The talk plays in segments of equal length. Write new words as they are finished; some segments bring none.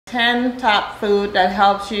10 top food that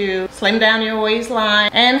helps you slim down your waistline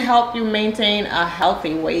and help you maintain a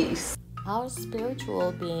healthy waist. Our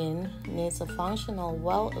spiritual being needs a functional,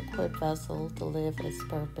 well-equipped vessel to live its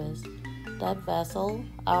purpose. That vessel,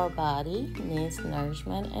 our body, needs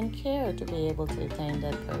nourishment and care to be able to attain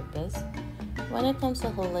that purpose. When it comes to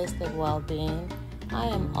holistic well-being, I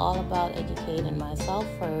am all about educating myself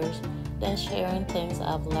first, then sharing things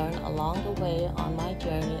I've learned along the way on my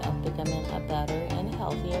journey of becoming a better and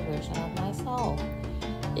healthier version of myself.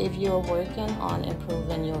 If you're working on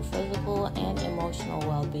improving your physical and emotional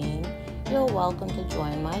well-being, you're welcome to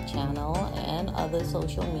join my channel and other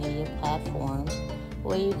social media platforms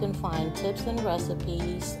where you can find tips and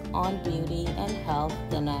recipes on beauty and health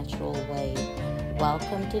the natural way.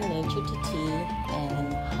 Welcome to Nature to Tea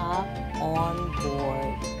and hop on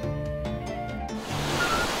board.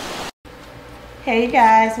 Hey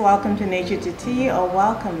guys, welcome to Nature to Tea, or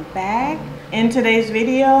welcome back. In today's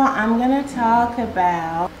video, I'm gonna talk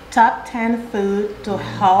about top 10 food to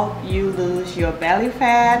help you lose your belly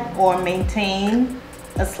fat or maintain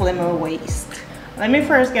a slimmer waist. Let me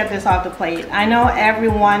first get this off the plate. I know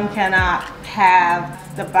everyone cannot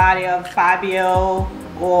have the body of Fabio,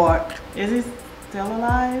 or is he still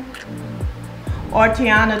alive? Or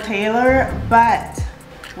Tiana Taylor, but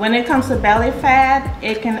when it comes to belly fat,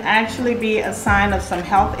 it can actually be a sign of some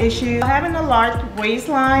health issues. Having a large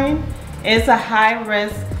waistline is a high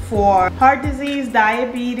risk for heart disease,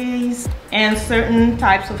 diabetes, and certain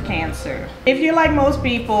types of cancer. If you're like most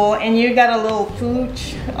people and you got a little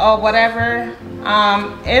pooch or whatever,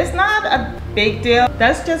 it's not a big deal.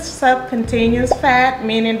 That's just subcutaneous fat,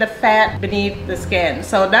 meaning the fat beneath the skin.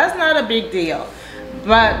 So that's not a big deal.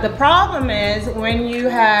 But the problem is when you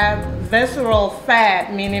have visceral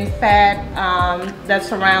fat, meaning fat that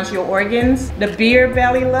surrounds your organs, the beer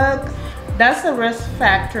belly look, that's a risk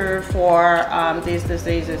factor for these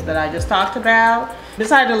diseases that I just talked about.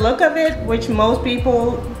 Besides the look of it, which most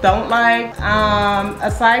people don't like,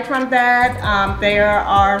 aside from that, there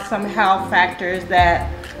are some health factors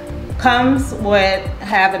that comes with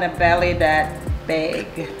having a belly that big.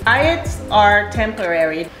 Diets are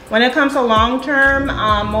temporary. When it comes to long term,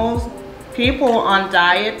 most people on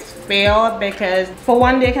diets fail because, for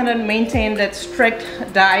one, they cannot maintain that strict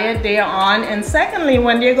diet they're on, and secondly,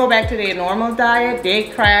 when they go back to their normal diet, they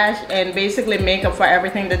crash and basically make up for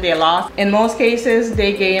everything that they lost. In most cases,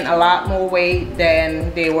 they gain a lot more weight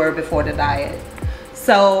than they were before the diet.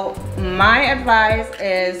 So my advice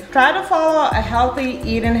is try to follow a healthy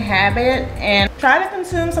eating habit and try to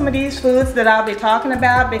consume some of these foods that I'll be talking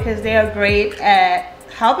about, because they are great at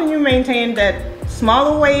helping you maintain that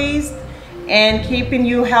smaller waist and keeping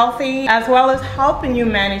you healthy, as well as helping you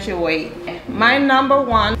manage your weight. My number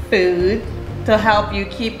one food to help you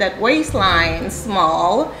keep that waistline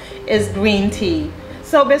small is green tea.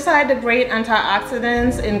 So beside the great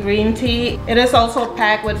antioxidants in green tea, it is also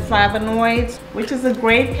packed with flavonoids, which is a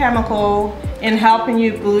great chemical in helping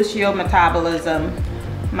you boost your metabolism.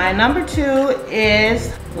 My number two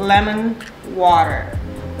is lemon water.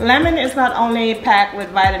 Lemon is not only packed with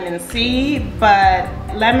vitamin C, but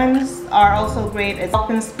lemons are also great at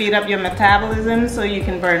helping speed up your metabolism so you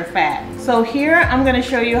can burn fat. So here I'm going to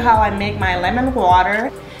show you how I make my lemon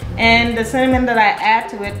water. And the cinnamon that I add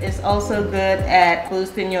to it is also good at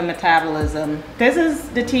boosting your metabolism. This is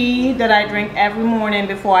the tea that I drink every morning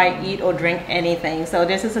before I eat or drink anything. So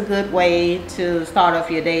this is a good way to start off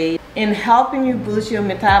your day in helping you boost your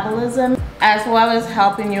metabolism as well as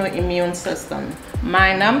helping your immune system.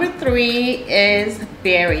 My number three is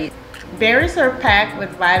berries. Berries are packed with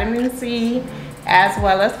vitamin C as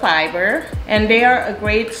well as fiber, and they are a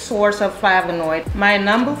great source of flavonoid. My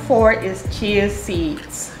number four is chia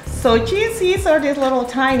seeds. So chia seeds are these little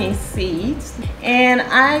tiny seeds, and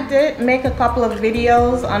I did make a couple of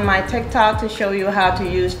videos on my TikTok to show you how to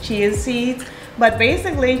use chia seeds. But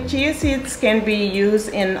basically, chia seeds can be used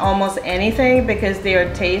in almost anything because they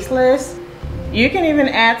are tasteless. You can even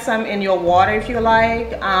add some in your water if you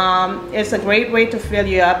like. It's a great way to fill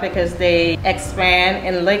you up because they expand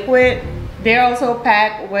in liquid. They're also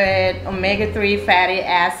packed with omega-3 fatty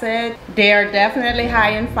acid. They are definitely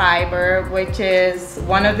high in fiber, which is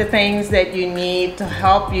one of the things that you need to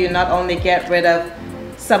help you not only get rid of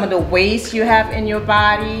some of the waste you have in your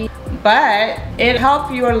body, but it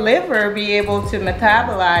helps your liver be able to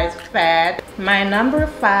metabolize fat. My number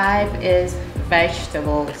five is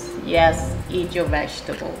vegetables. Yes, eat your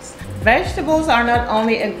vegetables. Vegetables are not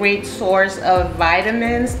only a great source of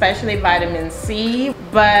vitamins, especially vitamin C,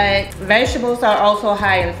 but vegetables are also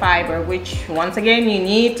high in fiber, which once again you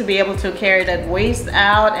need to be able to carry that waste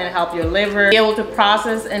out and help your liver be able to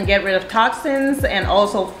process and get rid of toxins and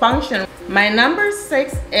also function. My number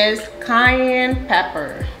 6 is cayenne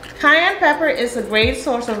pepper. Cayenne pepper is a great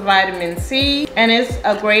source of vitamin C and it's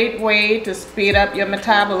a great way to speed up your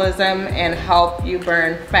metabolism and help you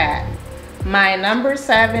burn fat. My number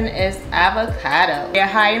 7 is avocado. They're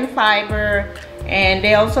high in fiber and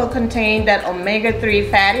they also contain that omega-3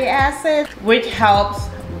 fatty acid, which helps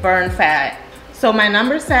burn fat. So my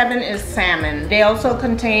number 7 is salmon. They also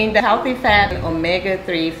contain the healthy fat and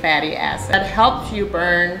omega-3 fatty acid that helps you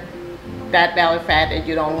burn that belly fat that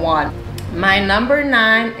you don't want. My number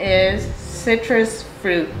 9 is citrus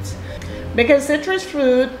fruits. Because citrus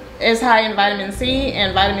fruit is high in vitamin C,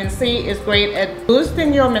 and vitamin C is great at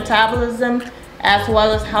boosting your metabolism as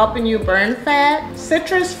well as helping you burn fat.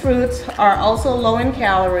 Citrus fruits are also low in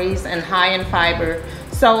calories and high in fiber.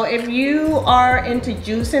 So if you are into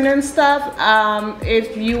juicing and stuff,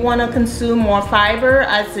 if you want to consume more fiber,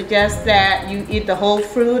 I suggest that you eat the whole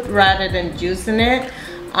fruit rather than juicing it.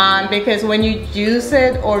 Because when you juice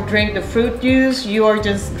it or drink the fruit juice, you are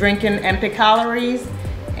just drinking empty calories,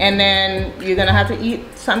 and then you're gonna have to eat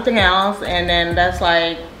something else, and then that's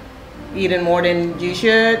like eating more than you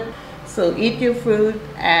should. So eat your fruit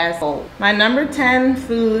as whole. My number 10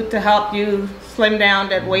 food to help you slim down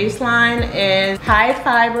that waistline is high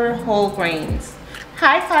fiber whole grains.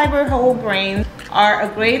 High fiber whole grains are a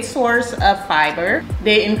great source of fiber.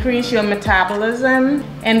 They increase your metabolism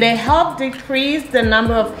and they help decrease the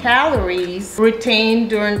number of calories retained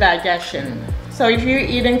during digestion. So if you're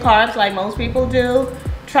eating carbs like most people do,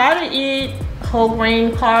 try to eat whole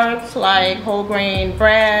grain carbs like whole grain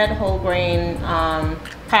bread, whole grain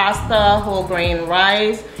pasta, whole grain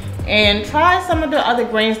rice, and try some of the other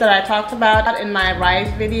grains that I talked about in my rice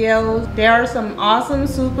videos. There are some awesome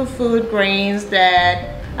superfood grains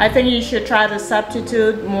that I think you should try to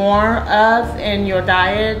substitute more of in your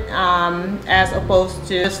diet as opposed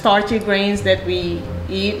to the starchy grains that we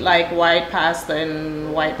eat, like white pasta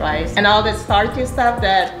and white rice and all the starchy stuff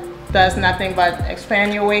that does nothing but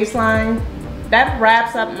expand your waistline. That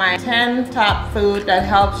wraps up my 10 top food that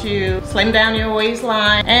helps you slim down your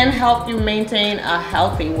waistline and help you maintain a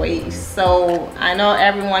healthy waist. So I know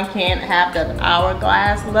everyone can't have that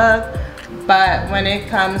hourglass look, but when it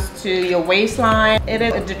comes to your waistline, it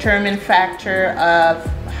is a determined factor of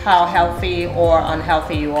how healthy or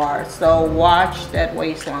unhealthy you are. So watch that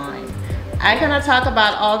waistline. I'm gonna talk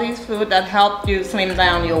about all these foods that help you slim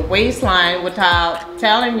down your waistline without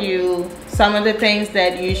telling you some of the things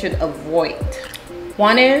that you should avoid.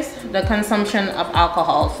 One is the consumption of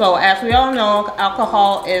alcohol. So as we all know,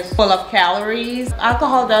 alcohol is full of calories.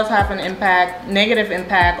 Alcohol does have an impact, negative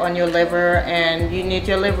impact on your liver, and you need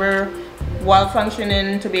your liver well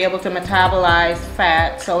functioning to be able to metabolize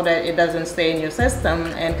fat so that it doesn't stay in your system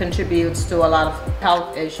and contributes to a lot of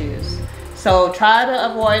health issues. So try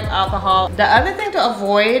to avoid alcohol. The other thing to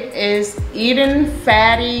avoid is eating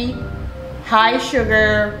fatty, high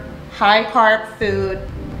sugar, high carb food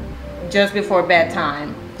just before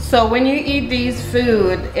bedtime. So when you eat these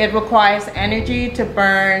food, it requires energy to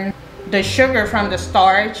burn the sugar from the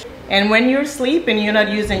starch. And when you're sleeping, you're not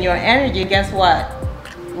using your energy. Guess what?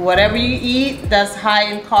 Whatever you eat that's high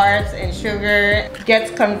in carbs and sugar gets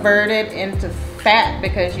converted into fat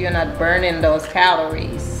because you're not burning those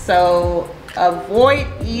calories. So avoid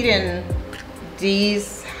eating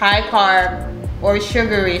these high carb or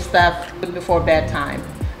sugary stuff before bedtime.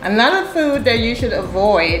 Another food that you should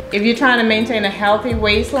avoid if you're trying to maintain a healthy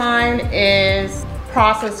waistline is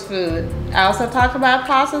processed food. I also talked about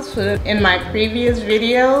processed food in my previous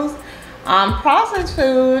videos. Processed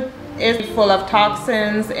food is full of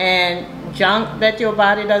toxins and junk that your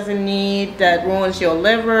body doesn't need, that ruins your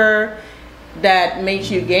liver, that makes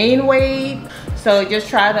you gain weight. So just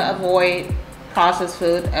try to avoid processed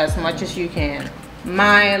food as much as you can.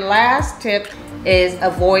 My last tip is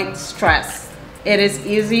avoid stress. It is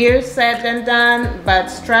easier said than done, but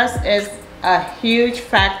stress is a huge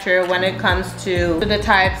factor when it comes to the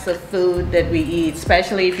types of food that we eat,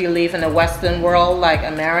 especially if you live in a Western world like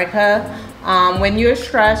America. When you're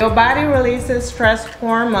stressed, your body releases stress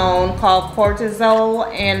hormone called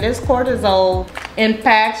cortisol, and this cortisol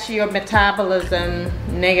impacts your metabolism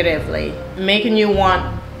negatively, making you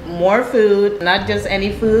want more food, not just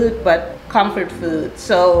any food, but comfort food.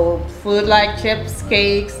 So food like chips,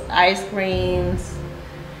 cakes, ice creams,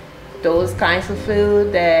 those kinds of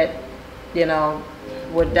food that, you know,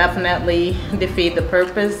 would definitely defeat the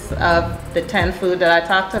purpose of the 10 food that I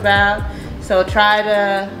talked about. So So try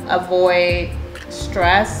to avoid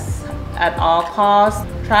stress at all costs.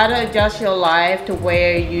 Try to adjust your life to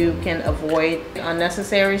where you can avoid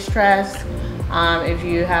unnecessary stress. If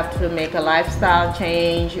you have to make a lifestyle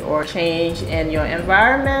change or change in your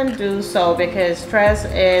environment, do so, because stress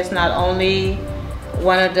is not only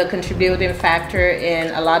one of the contributing factor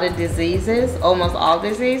in a lot of diseases, almost all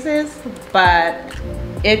diseases, but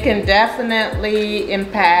it can definitely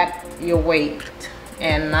impact your weight,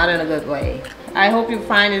 and not in a good way. I hope you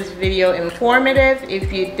find this video informative.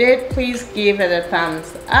 If you did, please give it a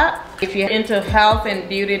thumbs up. If you're into health and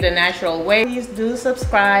beauty the natural way, please do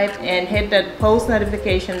subscribe and hit that post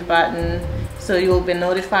notification button so you will be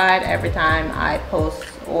notified every time I post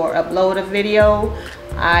or upload a video.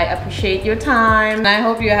 I appreciate your time, and I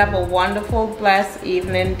hope you have a wonderful, blessed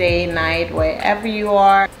evening, day, night, wherever you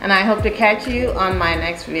are, and I hope to catch you on my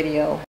next video.